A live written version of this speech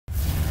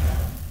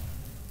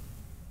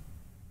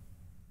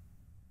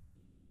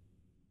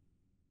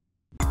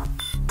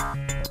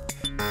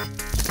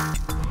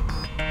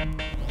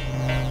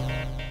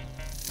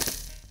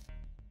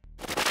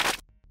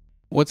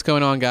What's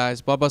going on,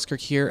 guys? Bob Busker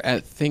here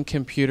at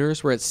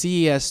ThinkComputers. We're at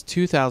CES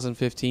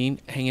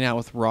 2015, hanging out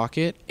with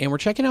ROCCAT, and we're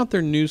checking out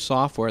their new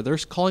software. They're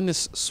calling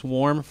this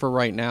Swarm for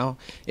right now.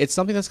 It's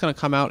something that's going to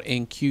come out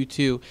in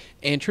Q2,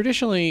 and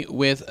traditionally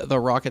with the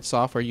ROCCAT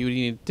software, you would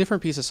need a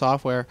different piece of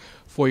software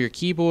for your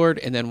keyboard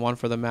and then one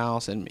for the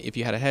mouse, and if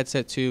you had a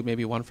headset too,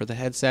 maybe one for the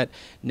headset.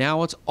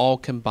 Now it's all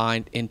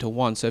combined into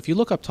one. So if you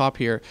look up top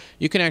here,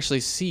 you can actually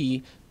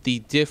see the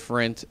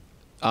different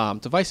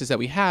devices that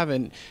we have,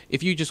 and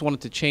if you just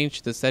wanted to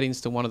change the settings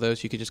to one of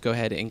those, you could just go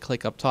ahead and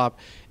click up top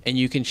and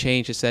you can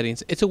change the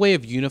settings. It's a way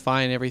of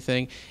unifying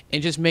everything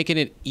and just making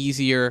it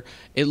easier.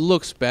 It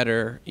looks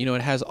better. You know,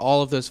 it has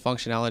all of those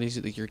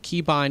functionalities, like your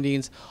key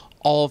bindings,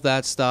 all of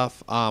that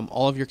stuff,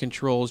 all of your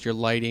controls, your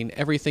lighting,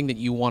 everything that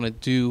you want to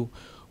do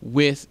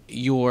with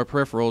your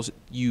peripherals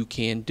you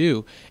can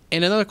do.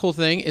 And another cool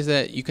thing is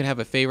that you can have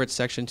a favorite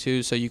section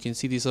too, so you can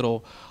see these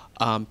little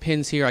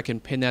pins here. I can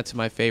pin that to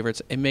my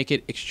favorites and make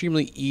it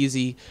extremely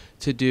easy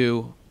to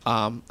do.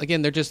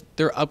 Again, they're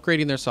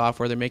upgrading their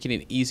software, they're making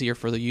it easier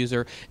for the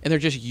user, and they're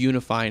just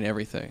unifying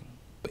everything.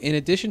 In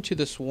addition to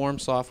the Swarm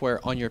software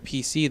on your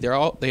PC,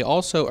 they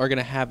also are going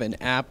to have an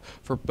app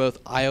for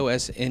both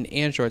iOS and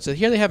Android. So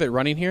here they have it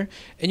running here,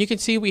 and you can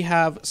see we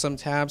have some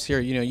tabs here.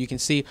 You know, you can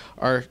see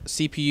our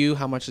CPU,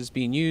 how much is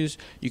being used.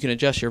 You can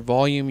adjust your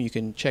volume. You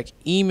can check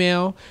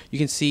email. You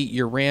can see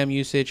your RAM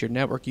usage, your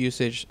network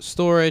usage,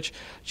 storage,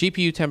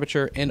 GPU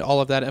temperature, and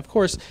all of that. And of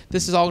course,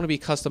 this is all going to be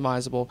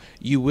customizable.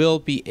 You will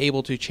be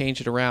able to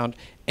change it around.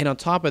 And on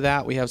top of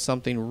that, we have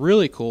something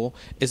really cool.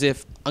 Is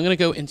if I'm going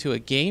to go into a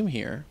game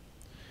here,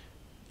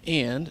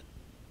 and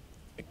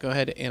go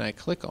ahead and I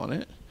click on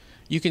it,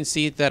 you can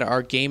see that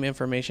our game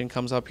information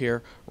comes up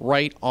here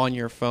right on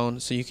your phone,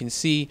 so you can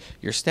see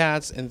your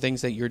stats and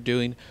things that you're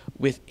doing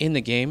within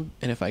the game.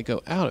 And if I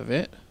go out of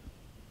it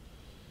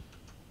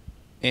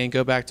and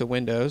go back to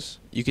Windows,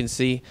 you can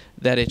see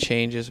that it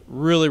changes.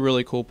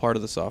 Really cool part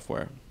of the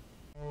software.